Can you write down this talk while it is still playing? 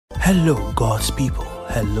Hello, God's people.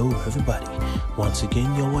 Hello, everybody. Once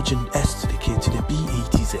again, you're watching S to the K to the B A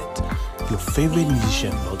to Z, your favorite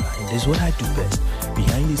musician blogger, and this is what I do best: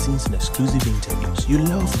 behind the scenes and exclusive interviews. You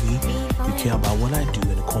love me, you care about what I do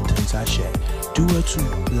and the contents I share. Do well to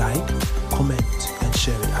like, comment, and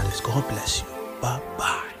share with others. God bless you. Bye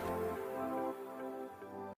bye.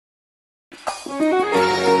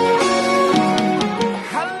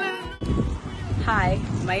 Hi,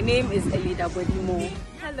 my name is Elida Bodimo.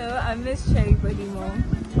 Hello, I'm Miss Cherry Bodimo.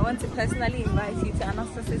 I want to personally invite you to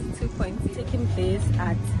ANASTASIS 2.0 taking place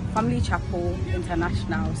at Family Chapel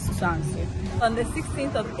International, Susanso, on the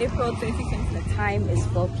 16th of April 2020. The time is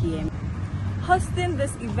 4 p.m. Hosting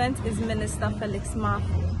this event is Minister Felix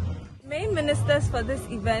Mafu. Main ministers for this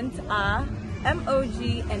event are MOG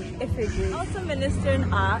and Ifedu. Also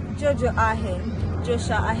ministering are Jojo Ahen,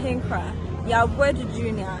 Joshua Ahenkra, Yabwedu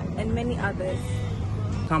Jr., and many others.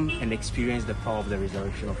 Come and experience the power of the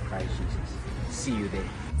resurrection of Christ Jesus. See you there.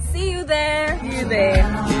 See you there. See you there.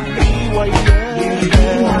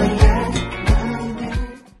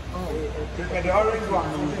 The orange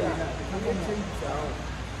one.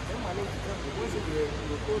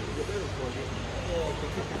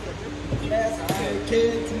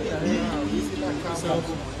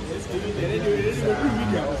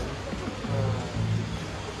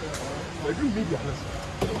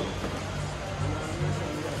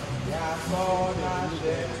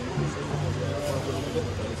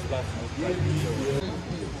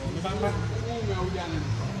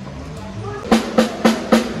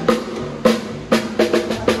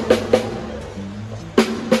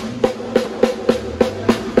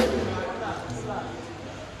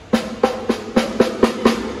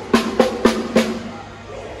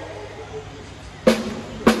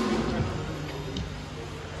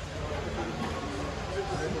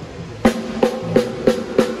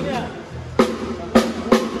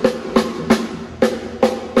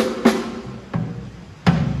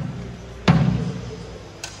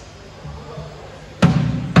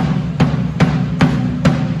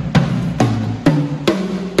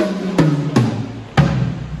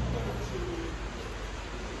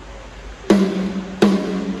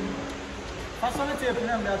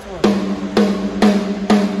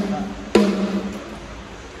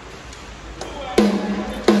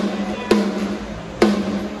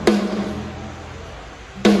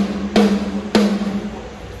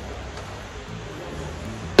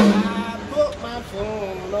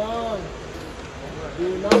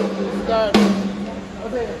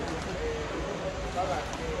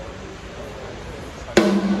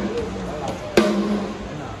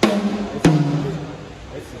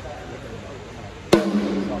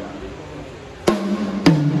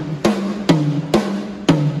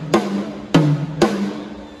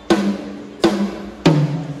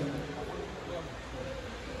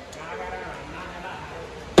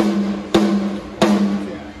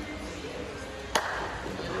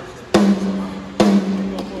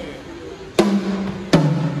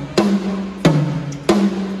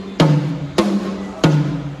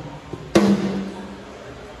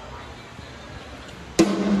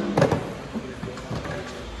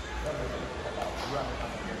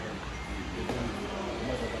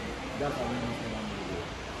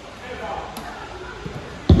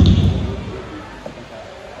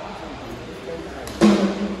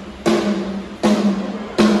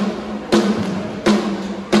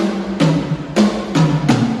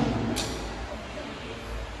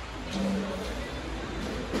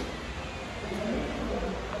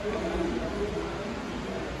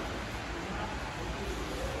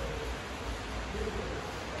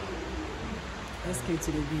 Let's get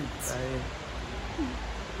to the beats.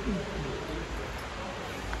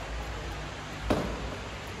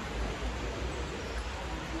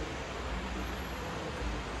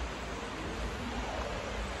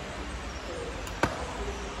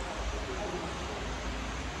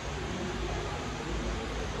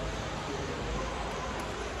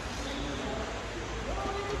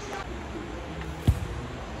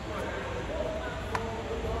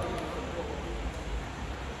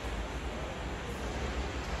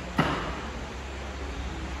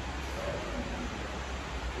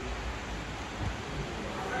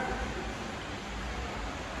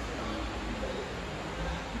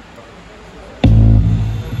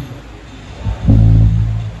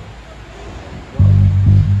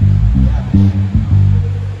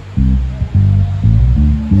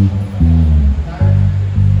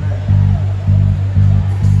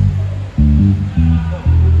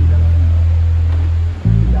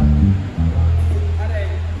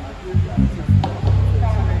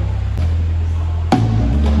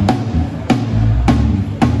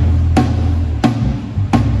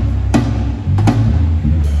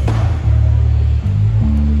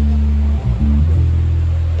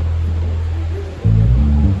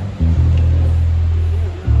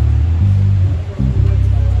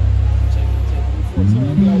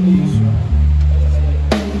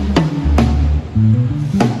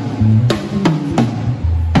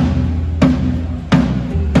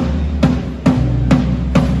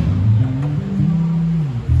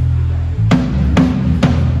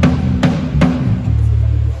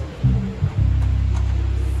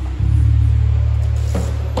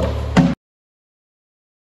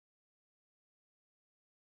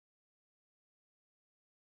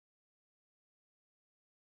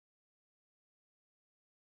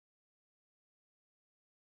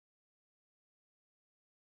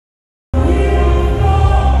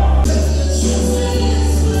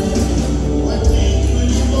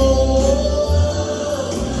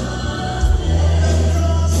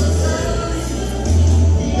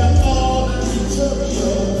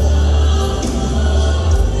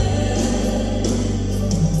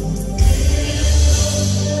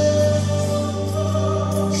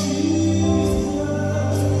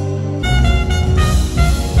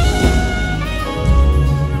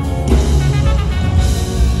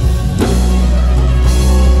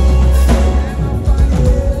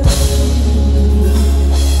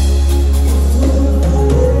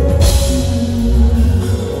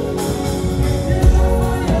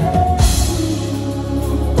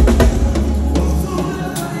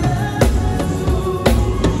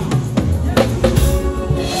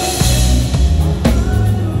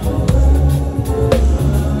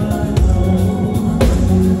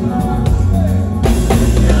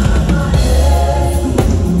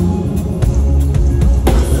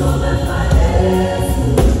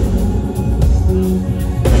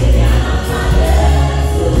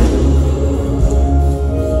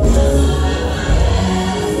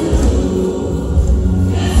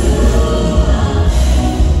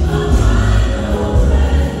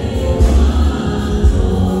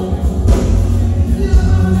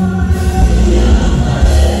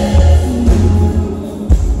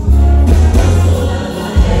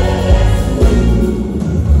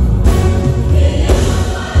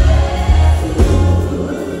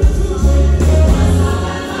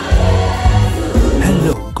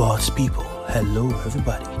 people, hello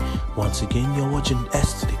everybody. Once again, you're watching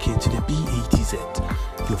S to the K to the B-A-T-Z,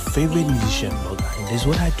 your favorite musician blogger, and this is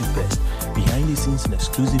what I do best, behind the scenes and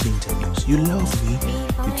exclusive interviews. You love me,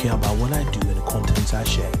 you care about what I do and the contents I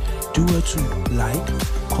share. Do well to like,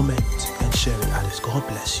 comment, and share it. Others. God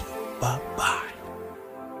bless you. Bye-bye.